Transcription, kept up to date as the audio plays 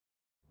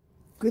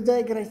Good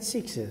day, grade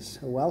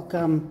 6s.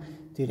 Welcome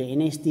to the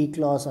NST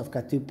class of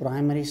Katu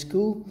Primary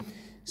School.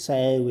 So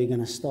we're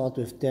going to start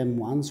with term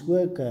 1's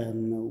work,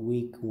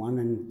 week 1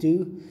 and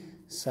 2.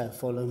 So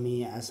follow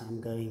me as I'm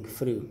going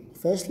through.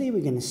 Firstly,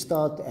 we're going to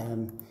start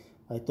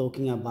by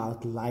talking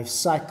about life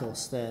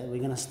cycles. We're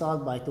going to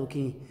start by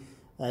talking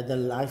about the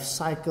life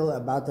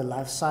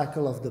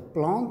cycle of the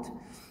plant.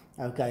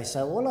 Okay,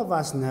 so all of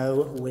us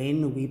know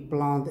when we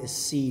plant a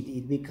seed,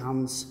 it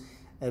becomes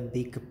a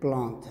big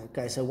plant.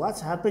 Okay, so what's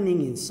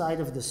happening inside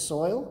of the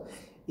soil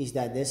is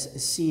that this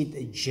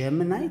seed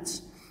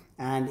germinates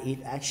and it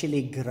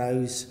actually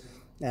grows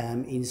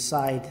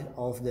inside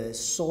of the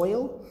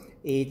soil.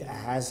 It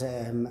has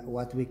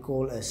what we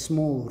call a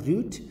small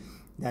root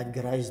that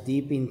grows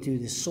deep into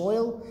the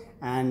soil,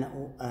 and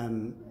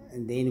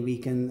then we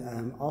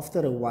can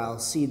after a while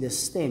see the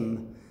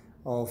stem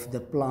of the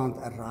plant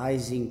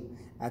arising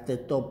at the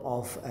top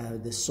of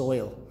the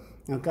soil.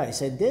 Okay,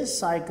 so this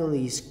cycle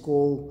is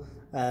called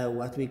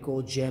what we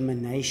call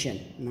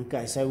germination.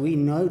 Okay, so we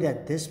know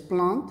that this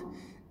plant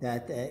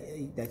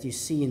that you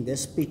see in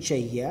this picture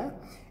here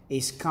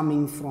is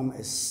coming from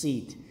a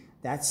seed.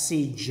 That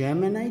seed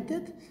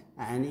germinated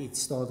and it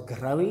started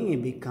growing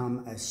and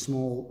become a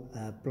small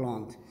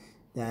plant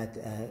that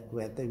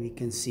we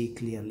can see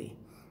clearly.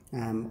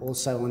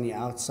 Also on the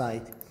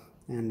outside,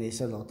 and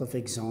there's a lot of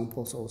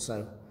examples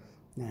also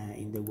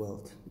in the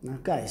world.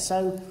 Okay,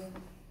 so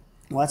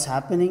what's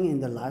happening in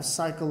the life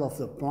cycle of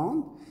the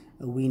plant?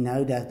 We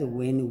know that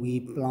when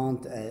we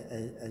plant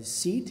a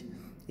seed,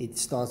 it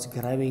starts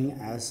growing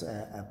as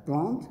a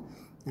plant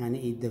and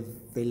it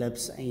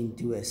develops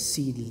into a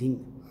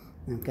seedling.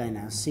 Okay,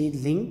 now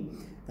seedling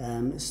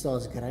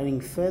starts growing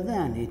further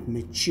and it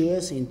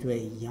matures into a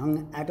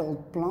young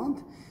adult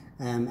plant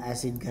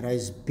as it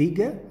grows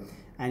bigger,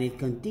 and it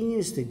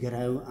continues to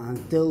grow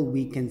until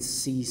we can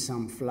see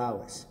some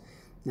flowers.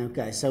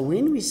 Okay, so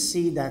when we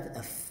see that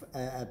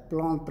a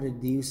plant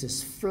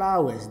produces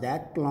flowers,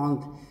 that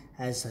plant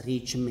has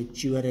reached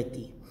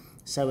maturity.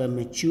 So a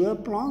mature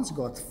plant's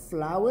got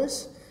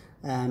flowers,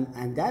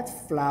 and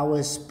that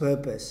flower's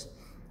purpose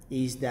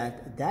is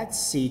that that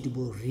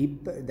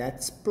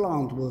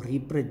plant will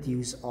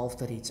reproduce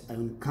after its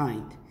own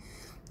kind.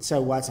 So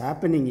what's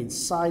happening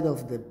inside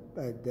of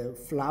the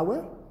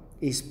flower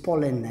is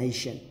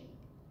pollination.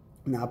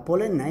 Now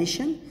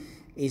pollination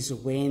is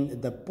when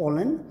the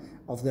pollen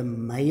of the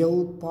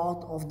male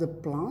part of the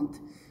plant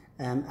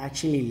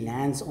actually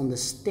lands on the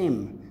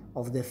stem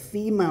of the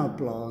female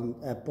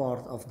plant,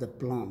 part of the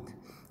plant.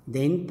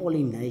 Then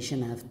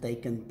pollination have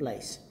taken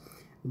place.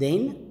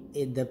 Then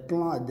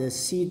the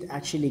seed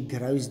actually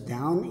grows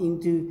down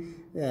into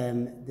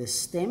the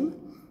stem.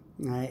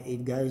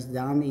 It goes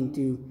down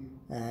into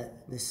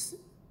the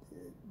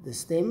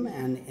stem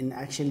and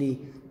actually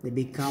it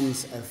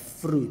becomes a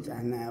fruit.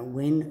 And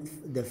when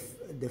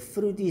the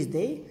fruit is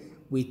there,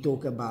 we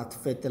talk about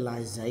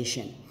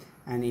fertilization.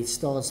 And it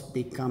starts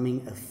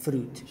becoming a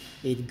fruit.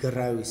 It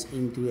grows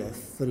into a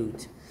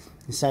fruit.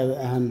 So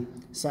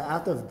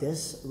out of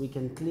this, we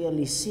can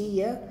clearly see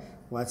here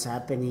what's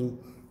happening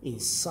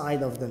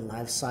inside of the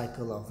life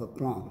cycle of a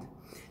plant.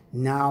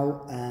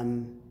 Now,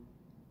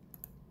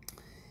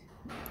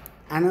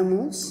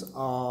 animals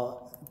are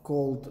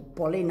called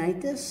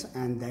pollinators,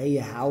 and they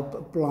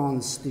help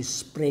plants to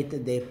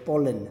spread their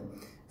pollen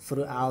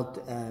throughout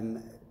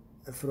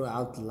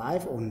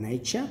life or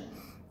nature.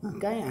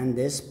 Okay, and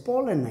these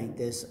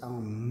pollinators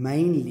are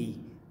mainly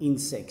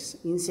insects.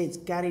 Insects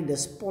carry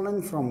this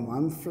pollen from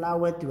one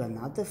flower to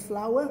another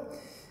flower,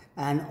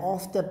 and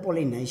after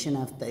pollination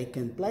have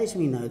taken place,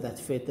 we know that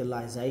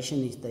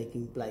fertilization is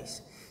taking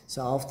place.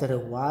 So after a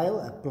while,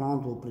 a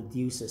plant will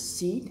produce a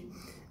seed,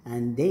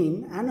 and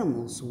then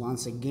animals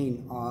once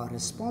again are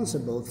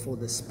responsible for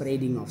the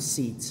spreading of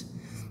seeds.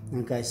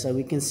 Okay, so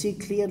we can see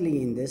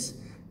clearly in this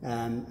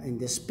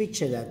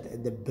picture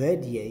that the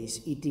bird here is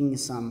eating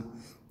some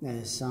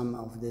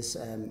of this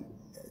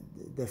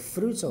the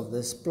fruits of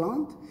this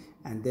plant,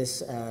 and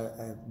this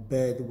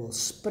bird will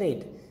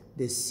spread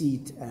the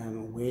seed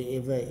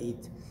wherever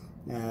it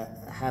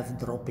have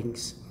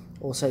droppings.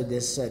 Also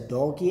this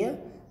dog here,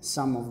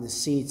 some of the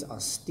seeds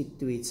are stick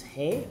to its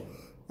hair,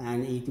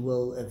 and it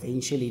will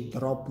eventually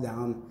drop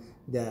down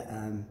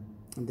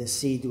the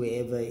seed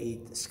wherever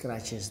it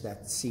scratches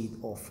that seed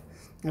off.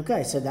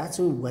 Okay, so that's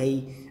a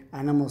way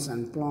animals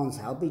and plants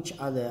help each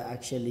other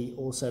actually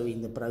also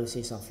in the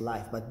process of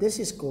life. But this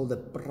is called the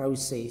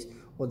process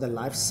or the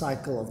life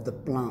cycle of the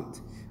plant.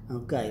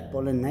 Okay,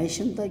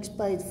 pollination takes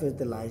place,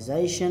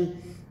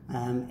 fertilization,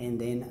 and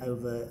then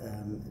over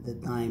the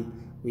time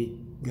we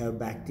go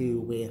back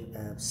to where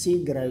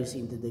seed grows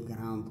into the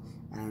ground,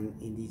 and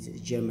it is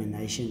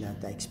germination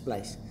that takes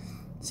place.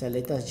 So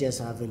let us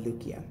just have a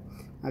look here.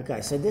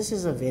 Okay, so this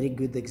is a very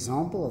good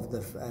example of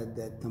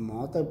the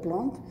tomato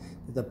plant.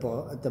 The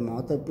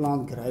tomato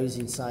plant grows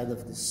inside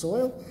of the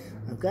soil.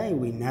 Okay,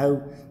 we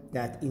know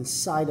that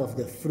inside of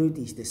the fruit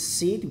is the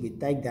seed. We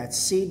take that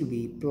seed,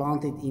 we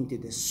plant it into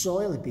the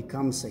soil, it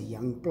becomes a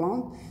young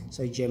plant.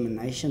 So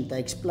germination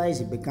takes place,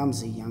 it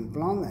becomes a young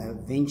plant.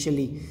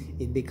 Eventually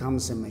it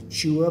becomes a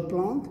mature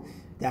plant.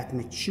 That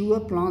mature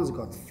plant's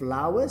got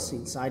flowers.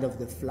 Inside of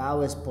the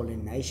flowers,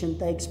 pollination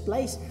takes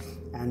place,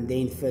 and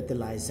then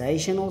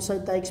fertilization also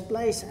takes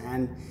place.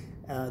 And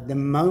the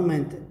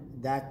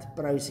moment that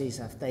process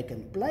has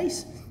taken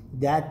place,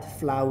 that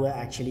flower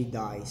actually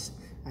dies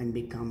and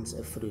becomes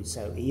a fruit.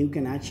 So you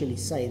can actually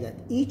say that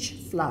each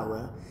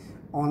flower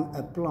on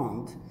a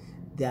plant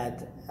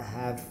that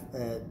have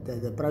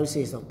the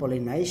process of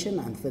pollination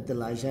and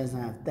fertilization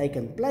have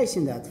taken place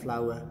in that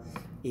flower,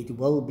 it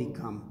will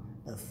become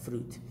a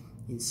fruit.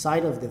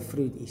 Inside of the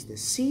fruit is the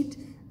seed,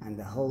 and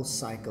the whole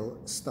cycle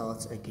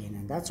starts again.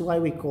 And that's why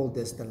we call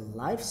this the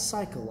life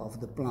cycle of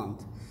the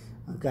plant,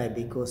 okay,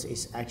 because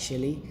it's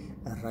actually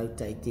a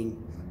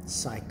rotating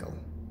cycle.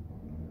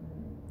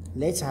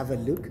 Let's have a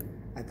look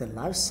at the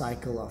life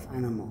cycle of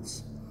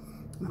animals.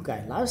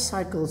 Okay, life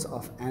cycles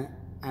of an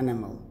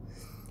animal.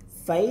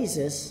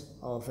 Phases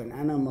of an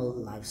animal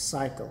life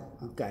cycle.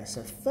 Okay,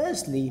 so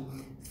firstly,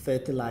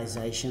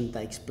 fertilization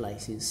takes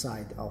place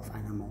inside of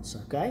animals,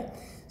 okay?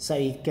 So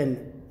it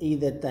can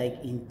either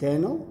take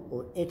internal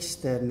or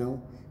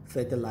external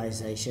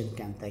fertilization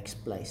can take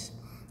place.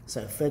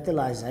 So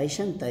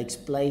fertilization takes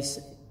place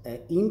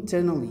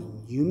internally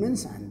in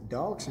humans and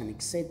dogs and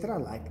etc.,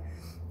 like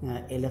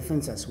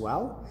elephants as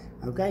well,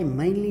 okay,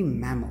 mainly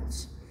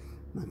mammals.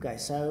 Okay,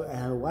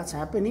 so what's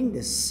happening?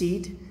 The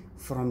seed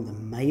from the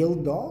male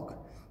dog,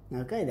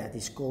 okay, that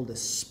is called the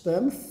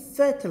sperm,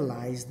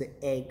 fertilize the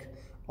egg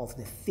of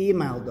the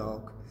female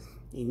dog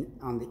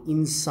on the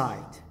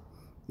inside.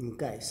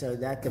 Okay, so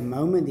that the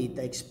moment it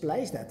takes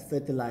place, that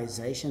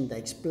fertilization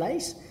takes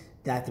place,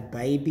 that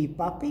baby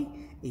puppy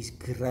is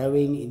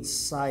growing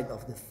inside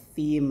of the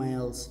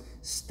female's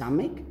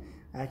stomach,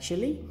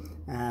 actually,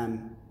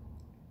 and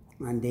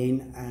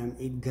then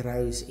it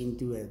grows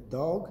into a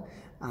dog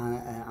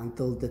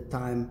until the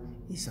time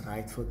is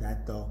right for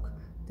that dog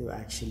to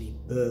actually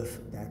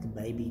birth that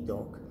baby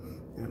dog.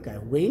 Okay,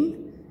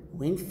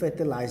 when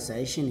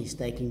fertilization is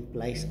taking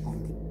place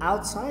on the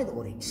outside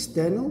or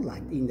external,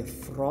 like in the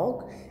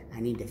frog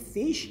and in the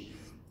fish,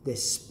 the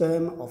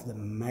sperm of the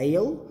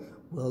male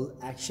will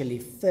actually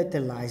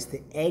fertilize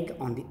the egg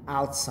on the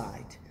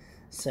outside.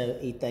 So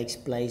it takes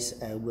place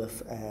with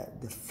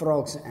the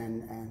frogs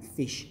and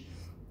fish.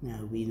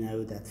 Now we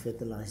know that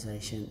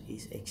fertilization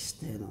is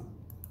external.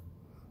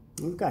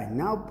 Okay,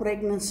 now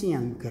pregnancy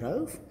and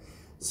growth.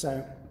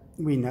 So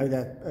we know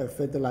that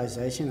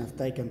fertilization has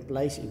taken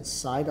place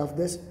inside of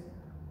this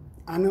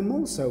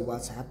animal. So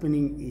what's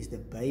happening is the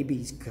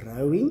baby is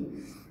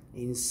growing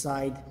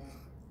inside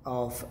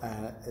of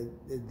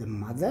the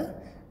mother.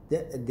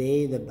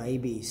 There the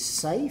baby is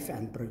safe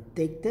and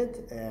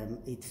protected.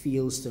 It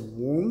feels the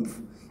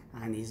warmth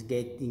and is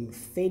getting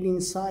fed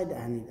inside,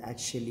 and it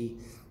actually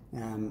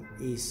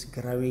is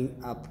growing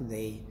up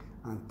there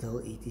until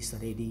it is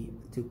ready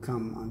to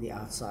come on the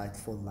outside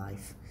for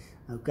life.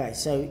 Okay,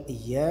 so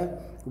here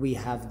we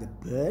have the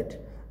bird.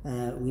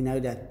 We know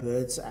that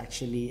birds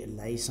actually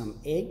lay some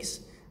eggs,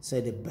 so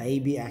the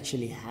baby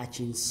actually hatch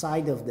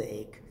inside of the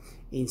egg.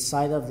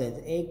 Inside of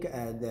that egg,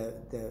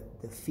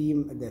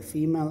 the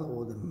female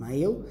or the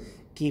male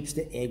keeps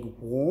the egg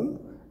warm,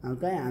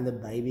 okay, and the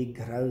baby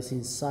grows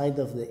inside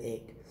of the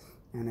egg,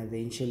 and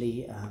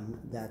eventually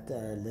that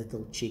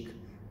little chick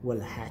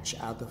will hatch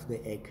out of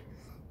the egg.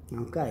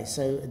 Okay,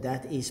 so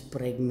that is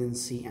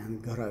pregnancy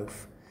and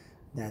growth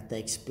that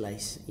takes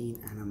place in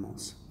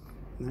animals.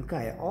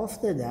 Okay,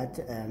 after that,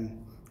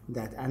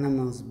 that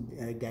animals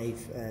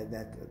gave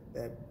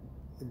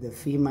the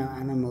female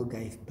animal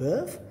gave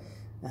birth.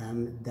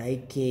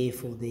 They care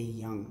for their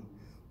young.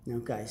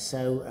 Okay,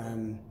 so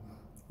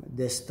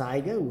this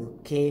tiger will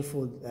care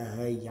for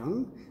her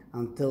young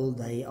until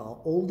they are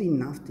old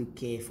enough to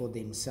care for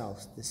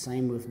themselves. The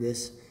same with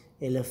this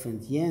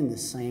elephant here, and the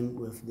same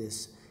with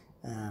this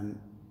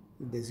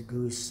this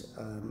goose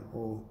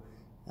or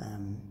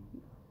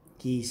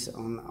geese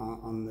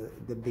on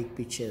the big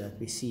picture that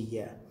we see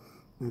here.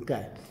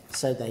 Okay,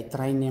 so they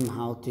train them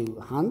how to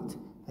hunt.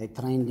 They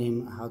train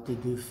them how to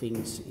do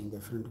things in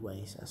different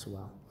ways as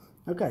well.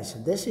 Okay, so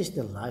this is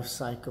the life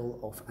cycle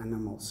of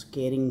animals.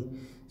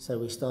 Caring, so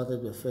we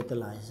started with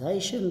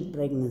fertilization,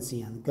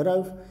 pregnancy and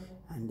growth,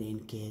 and then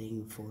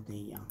caring for the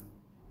young.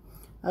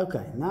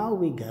 Okay, now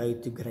we go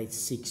to grade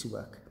 6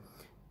 work.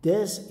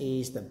 This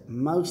is the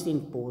most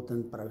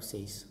important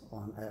process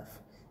on earth.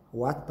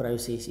 What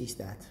process is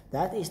that?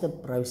 That is the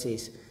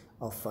process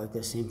of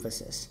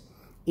photosynthesis.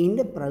 In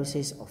the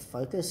process of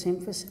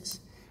photosynthesis,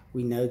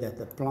 we know that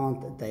the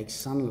plant takes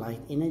sunlight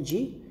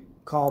energy,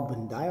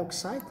 carbon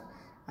dioxide,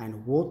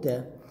 and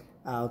water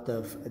out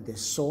of the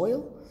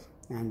soil,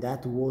 and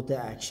that water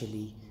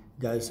actually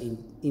goes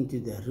into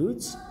the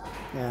roots.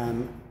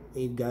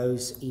 It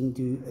goes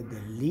into the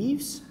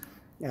leaves,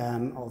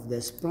 of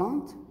this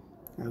plant,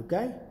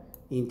 okay,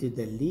 into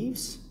the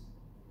leaves.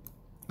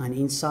 And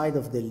inside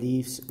of the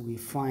leaves we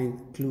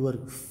find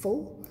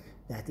chlorophyll,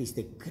 that is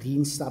the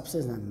green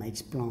substance that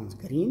makes plants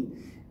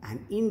green.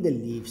 And in the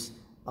leaves,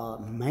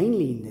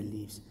 mainly in the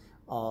leaves,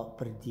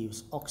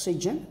 produce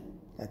oxygen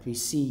that we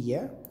see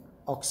here.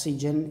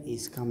 Oxygen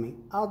is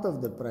coming out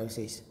of the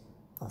process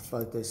of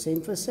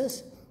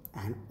photosynthesis,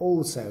 and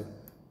also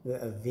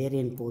a very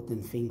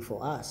important thing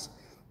for us,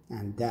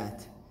 and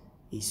that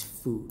is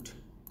food.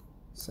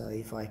 So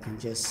if I can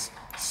just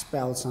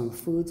spell some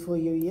food for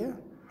you here,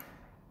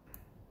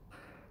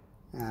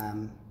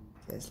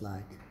 just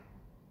like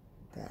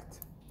that.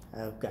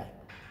 Okay,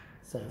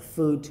 so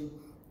food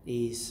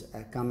is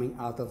coming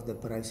out of the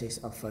process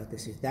of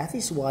photosynthesis. That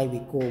is why we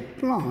call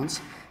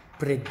plants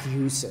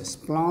producers.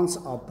 Plants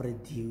are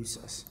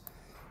producers.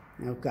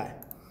 Okay,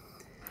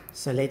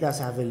 so let us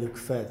have a look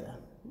further.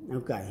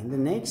 Okay, in the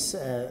next,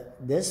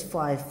 these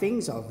 5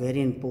 things are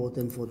very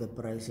important for the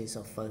process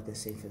of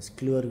photosynthesis.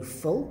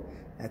 Chlorophyll,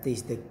 that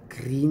is the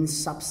green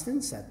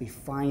substance that we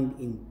find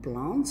in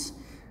plants.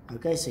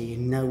 Okay, so you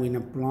know when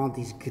a plant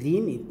is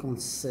green, it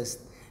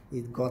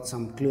got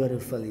some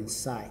chlorophyll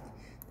inside.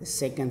 The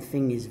second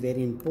thing is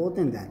very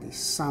important, that is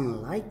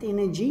sunlight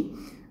energy.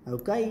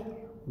 Okay,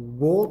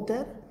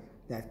 water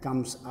that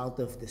comes out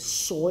of the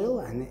soil,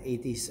 and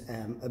it is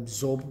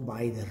absorbed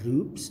by the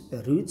roots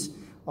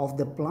of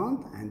the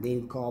plant, and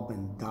then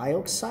carbon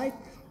dioxide,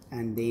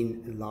 and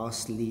then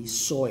lastly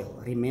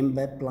soil.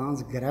 Remember,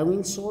 plants grow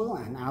in soil,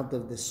 and out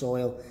of the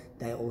soil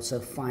they also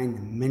find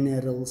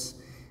minerals,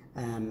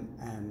 out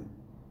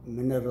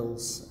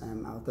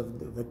of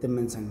the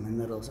vitamins and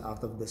minerals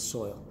out of the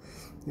soil.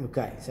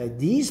 Okay, so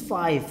these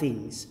 5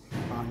 things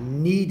are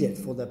needed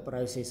for the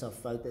process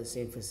of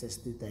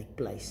photosynthesis to take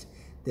place.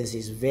 This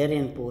is very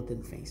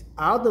important things.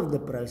 Out of the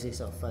process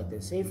of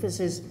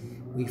photosynthesis,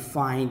 we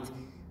find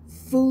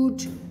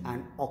food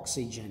and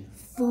oxygen.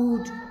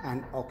 Food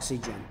and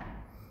oxygen.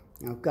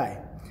 Okay,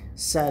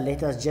 so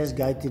let us just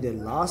go to the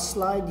last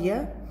slide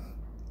here.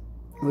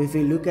 If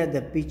we look at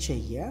the picture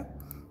here,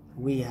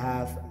 we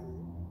have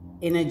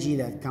energy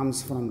that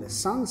comes from the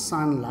sun,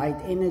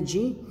 sunlight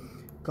energy,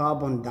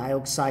 carbon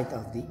dioxide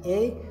of the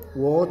air,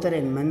 water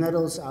and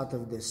minerals out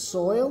of the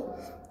soil.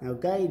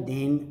 Okay,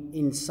 then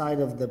inside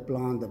of the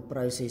plant, the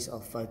process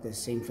of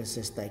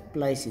photosynthesis takes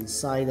place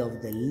inside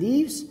of the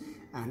leaves,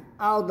 and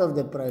out of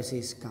the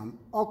process come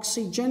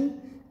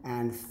oxygen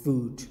and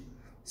food.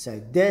 So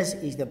this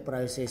is the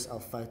process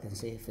of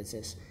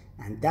photosynthesis,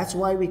 and that's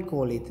why we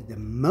call it the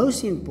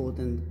most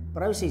important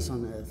process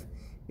on earth,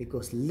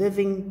 because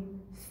living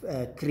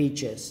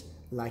creatures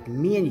like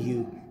me and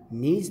you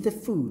needs the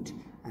food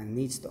and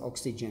needs the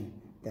oxygen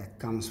that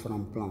comes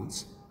from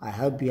plants. I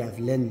hope you have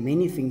learned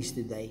many things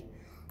today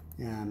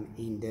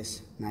in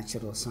this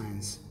natural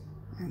science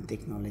and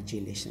technology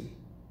lesson.